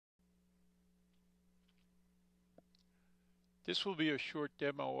This will be a short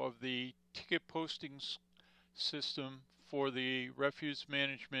demo of the ticket posting system for the refuse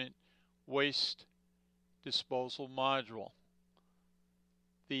management waste disposal module.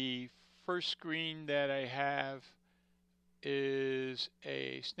 The first screen that I have is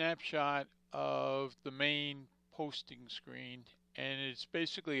a snapshot of the main posting screen, and it's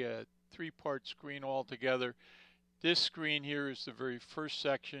basically a three-part screen altogether. This screen here is the very first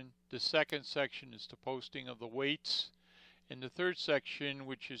section. The second section is the posting of the weights. And the third section,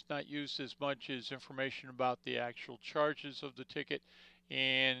 which is not used as much, is information about the actual charges of the ticket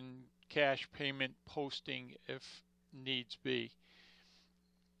and cash payment posting if needs be.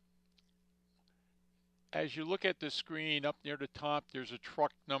 As you look at the screen up near the top, there's a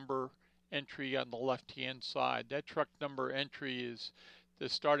truck number entry on the left-hand side. That truck number entry is the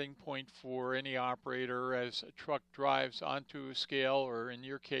starting point for any operator as a truck drives onto a scale, or in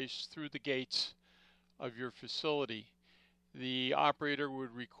your case, through the gates of your facility. The operator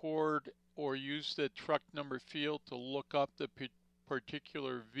would record or use the truck number field to look up the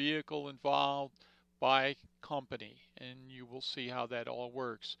particular vehicle involved by company, and you will see how that all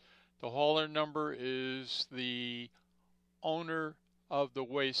works. The hauler number is the owner of the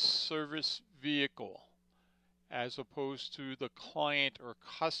waste service vehicle, as opposed to the client or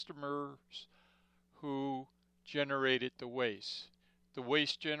customers who generated the waste. The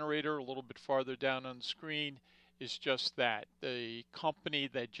waste generator, a little bit farther down on the screen, is just that, the company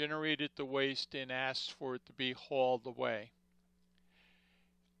that generated the waste and asked for it to be hauled away.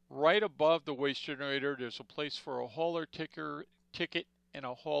 Right above the waste generator, there's a place for a hauler ticket and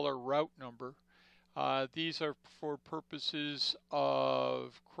a hauler route number. These are for purposes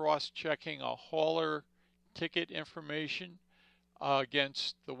of cross-checking a hauler ticket information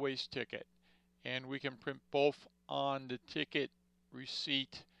against the waste ticket. And we can print both on the ticket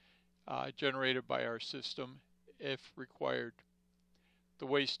receipt generated by our system if required. The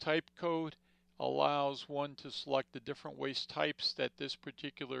waste type code allows one to select the different waste types that this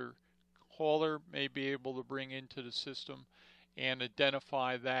particular hauler may be able to bring into the system and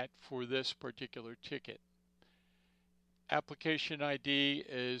identify that for this particular ticket. Application ID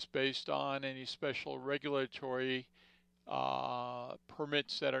is based on any special regulatory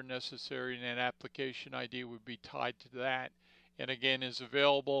permits that are necessary, and an application ID would be tied to that, and again is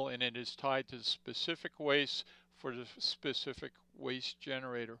available, and it is tied to the specific waste for the specific waste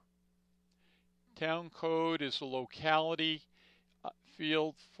generator. Town code is a locality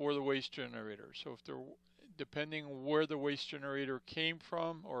field for the waste generator. So if depending where the waste generator came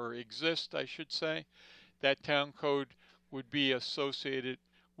from, or exists I should say, that town code would be associated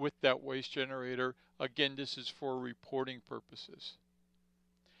with that waste generator. Again, this is for reporting purposes.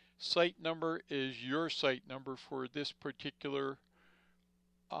 Site number is your site number for this particular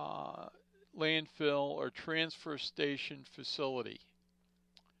landfill or transfer station facility.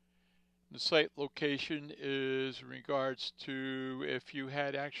 The site location is in regards to if you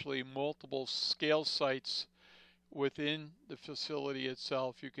had actually multiple scale sites within the facility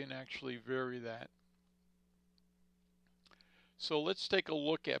itself, you can actually vary that. So let's take a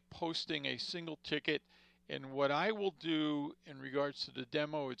look at posting a single ticket, and what I will do in regards to the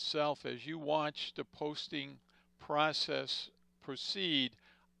demo itself, as you watch the posting process proceed,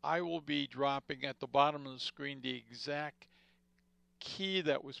 I will be dropping at the bottom of the screen the exact key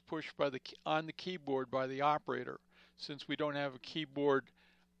that was pushed by on the keyboard by the operator, since we don't have a keyboard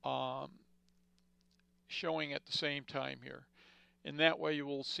showing at the same time here. And that way you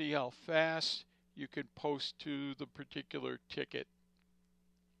will see how fast you can post to the particular ticket.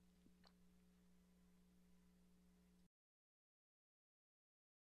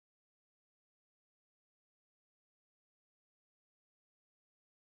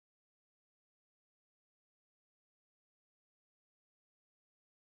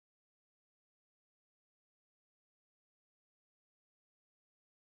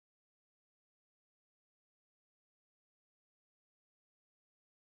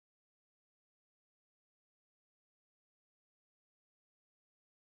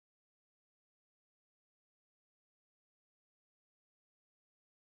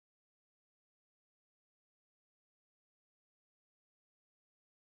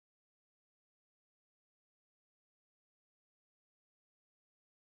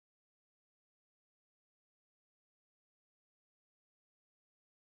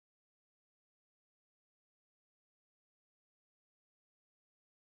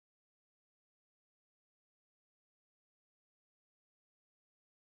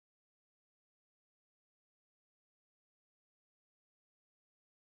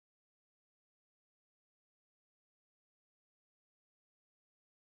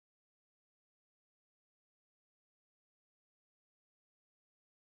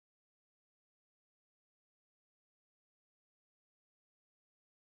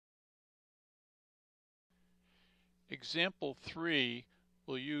 Example 3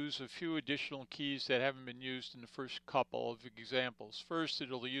 will use a few additional keys that haven't been used in the first couple of examples. First,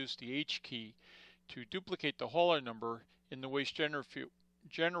 it'll use the H key to duplicate the hauler number in the waste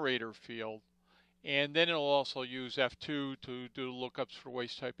generator field, and then it'll also use F2 to do lookups for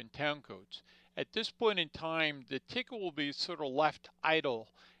waste type and town codes. At this point in time, the ticket will be sort of left idle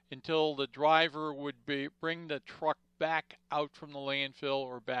until the driver would bring the truck back out from the landfill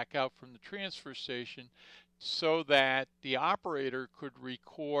or back out from the transfer station, so that the operator could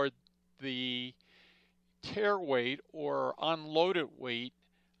record the tear weight or unloaded weight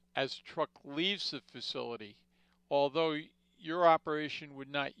as the truck leaves the facility. Although your operation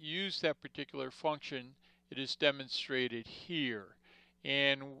would not use that particular function, it is demonstrated here.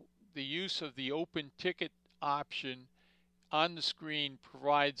 And the use of the open ticket option on the screen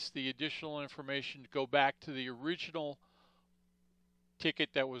provides the additional information to go back to the original ticket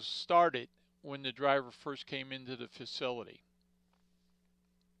that was started when the driver first came into the facility.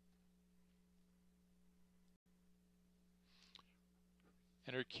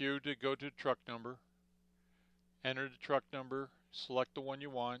 Enter Q to go to truck number. Enter the truck number, select the one you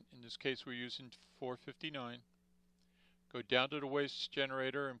want. In this case, we're using 459. Go down to the waste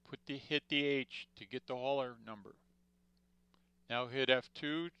generator and hit the H to get the hauler number. Now hit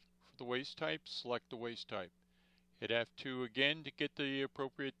F2 for the waste type, select the waste type. Hit F2 again to get the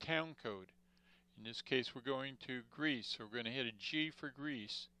appropriate town code. In this case, we're going to grease, so we're going to hit a G for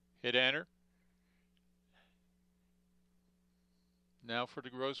grease. Hit enter. Now for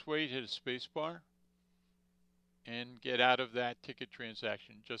the gross weight, hit a space bar and get out of that ticket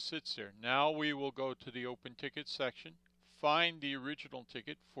transaction. It just sits there. Now we will go to the open ticket section, find the original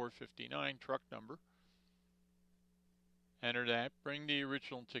ticket, 459 truck number, enter that, bring the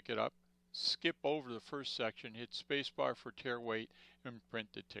original ticket up, skip over the first section, hit spacebar for tear weight, and print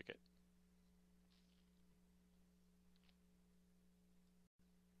the ticket.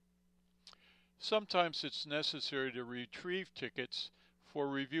 Sometimes it's necessary to retrieve tickets for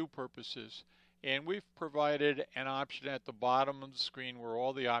review purposes, and we've provided an option at the bottom of the screen where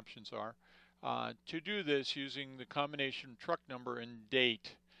all the options are to do this using the combination truck number and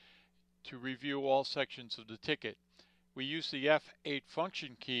date to review all sections of the ticket. We use the F8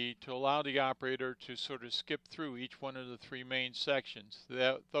 function key to allow the operator to sort of skip through each one of the three main sections,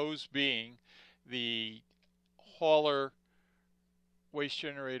 those being the hauler, waste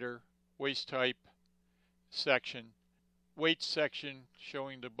generator, waste type section, weight section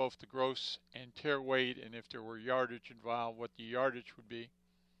showing both the gross and tear weight, and if there were yardage involved, what the yardage would be.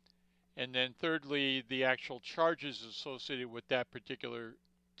 And then thirdly, the actual charges associated with that particular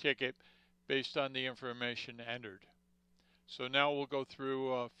ticket based on the information entered. So now we'll go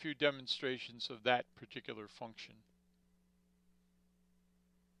through a few demonstrations of that particular function.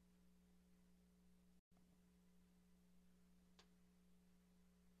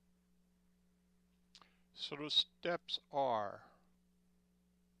 So the steps are: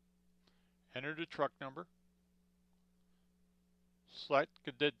 enter the truck number, select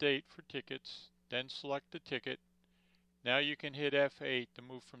the date for tickets, then select the ticket. Now you can hit F8 to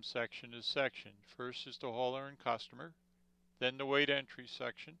move from section to section. First is the hauler and customer, then the weight entry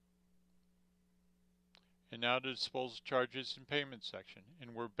section, and now the disposal charges and payment section.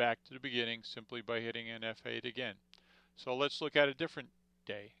 And we're back to the beginning simply by hitting an F8 again. So let's look at a different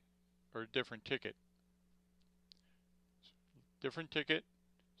day or a different ticket. Different ticket,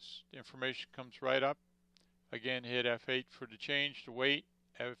 information comes right up. Again, hit F8 for the change to weight,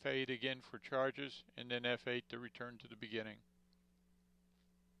 F8 again for charges, and then F8 to return to the beginning.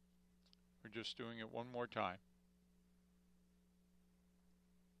 We're just doing it one more time.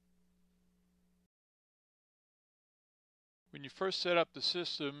 When you first set up the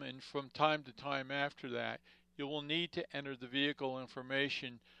system, and from time to time after that, you will need to enter the vehicle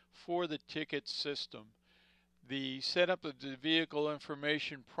information for the ticket system. The setup of the vehicle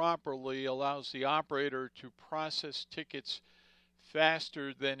information properly allows the operator to process tickets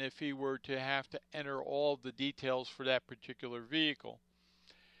faster than if he were to have to enter all the details for that particular vehicle.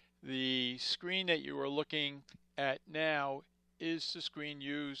 The screen that you are looking at now is the screen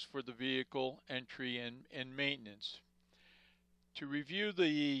used for the vehicle entry and maintenance. To review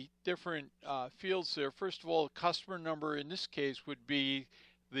the different fields there, first of all, the customer number in this case would be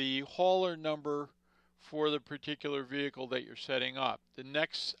the hauler number for the particular vehicle that you're setting up. The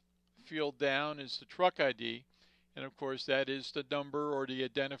next field down is the truck ID, and of course that is the number or the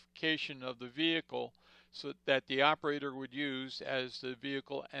identification of the vehicle so that the operator would use as the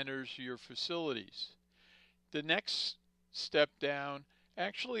vehicle enters your facilities. The next step down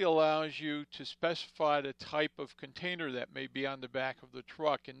actually allows you to specify the type of container that may be on the back of the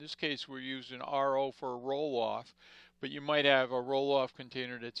truck. In this case, we're using RO for a roll-off, but you might have a roll-off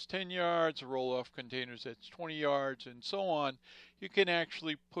container that's 10 yards, a roll-off container that's 20 yards, and so on. You can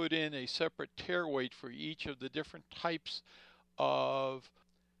actually put in a separate tare weight for each of the different types of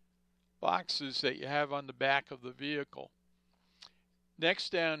boxes that you have on the back of the vehicle.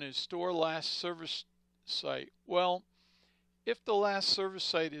 Next down is store last service site. Well, if the last service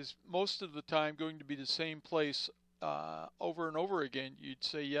site is most of the time going to be the same place over and over again, you'd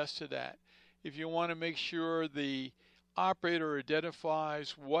say yes to that. If you want to make sure the operator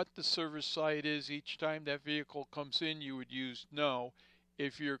identifies what the service site is each time that vehicle comes in, you would use no.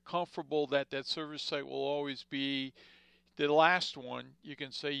 If you're comfortable that that service site will always be the last one, you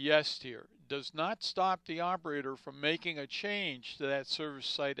can say yes here. It does not stop the operator from making a change to that service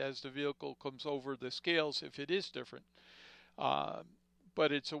site as the vehicle comes over the scales if it is different.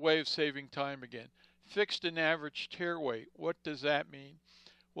 But it's a way of saving time again. Fixed and average tare weight. What does that mean?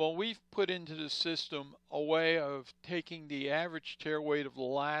 Well, we've put into the system a way of taking the average tare weight of the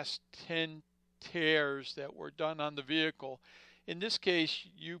last 10 tears that were done on the vehicle. In this case,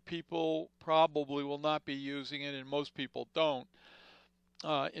 you people probably will not be using it, and most people don't.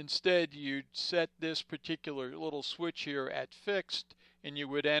 Instead, you'd set this particular little switch here at fixed, and you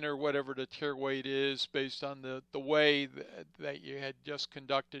would enter whatever the tare weight is based on the way that you had just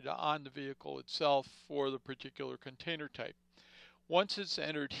conducted on the vehicle itself for the particular container type. Once it's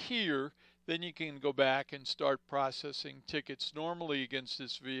entered here, then you can go back and start processing tickets normally against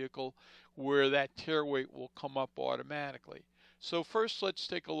this vehicle where that tare weight will come up automatically. So first, let's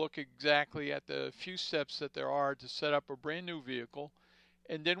take a look exactly at the few steps that there are to set up a brand new vehicle,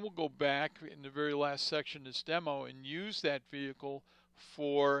 and then we'll go back in the very last section of this demo and use that vehicle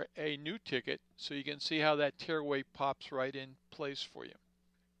for a new ticket so you can see how that tare weight pops right in place for you.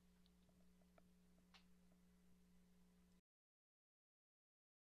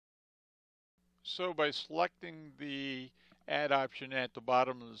 So by selecting the add option at the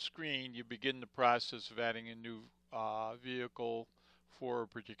bottom of the screen, you begin the process of adding a new vehicle for a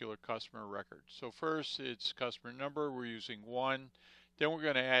particular customer record. So first it's customer number, we're using 1. Then we're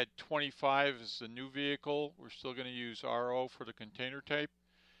going to add 25 as the new vehicle. We're still going to use RO for the container type.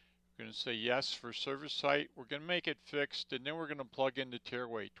 We're going to say yes for service site. We're going to make it fixed, and then we're going to plug in the tare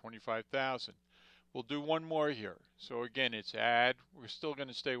weight, 25,000. We'll do one more here. So again, it's add. We're still going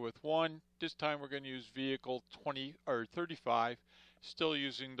to stay with 1. This time we're going to use vehicle 20 or 35, still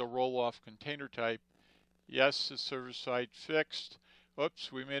using the roll-off container type. Yes, the service site fixed.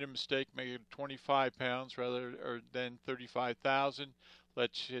 Oops, we made a mistake, making it 25 pounds rather than 35,000.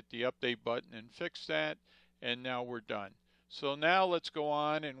 Let's hit the update button and fix that, and now we're done. So now let's go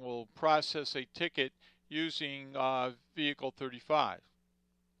on and we'll process a ticket using vehicle 35.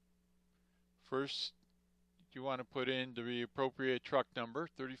 First, you want to put in the appropriate truck number,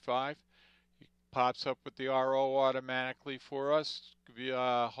 35. It pops up with the RO automatically for us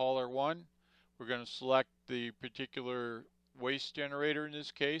via hauler 1. We're going to select the particular waste generator in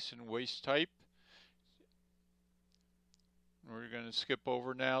this case and waste type. We're going to skip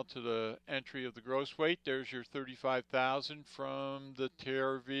over now to the entry of the gross weight. There's your 35,000 from the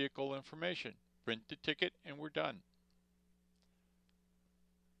tare vehicle information. Print the ticket and we're done.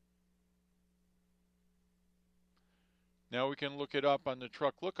 Now we can look it up on the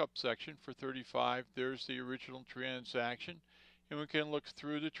truck lookup section for 35. There's the original transaction, and we can look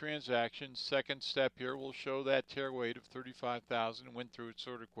through the transaction. Second step here will show that tare weight of 35,000. Went through it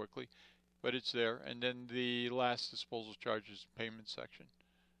sort of quickly, but it's there. And then the last disposal charges payment section.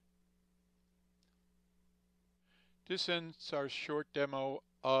 This ends our short demo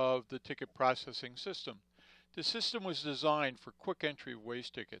of the ticket processing system. The system was designed for quick entry of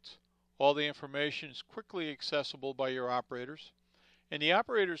waste tickets. All the information is quickly accessible by your operators, and the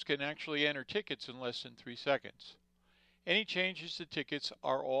operators can actually enter tickets in less than 3 seconds. Any changes to tickets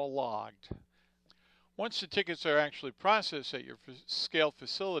are all logged. Once the tickets are actually processed at your scale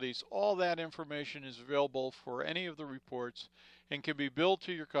facilities, all that information is available for any of the reports and can be billed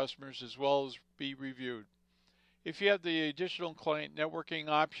to your customers as well as be reviewed. If you have the additional client networking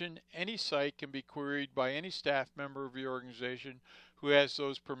option, any site can be queried by any staff member of your organization who has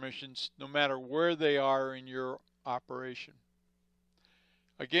those permissions, no matter where they are in your operation.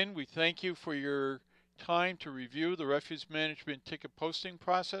 Again, we thank you for your time to review the refuse management ticket posting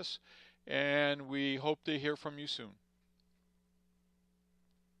process, and we hope to hear from you soon.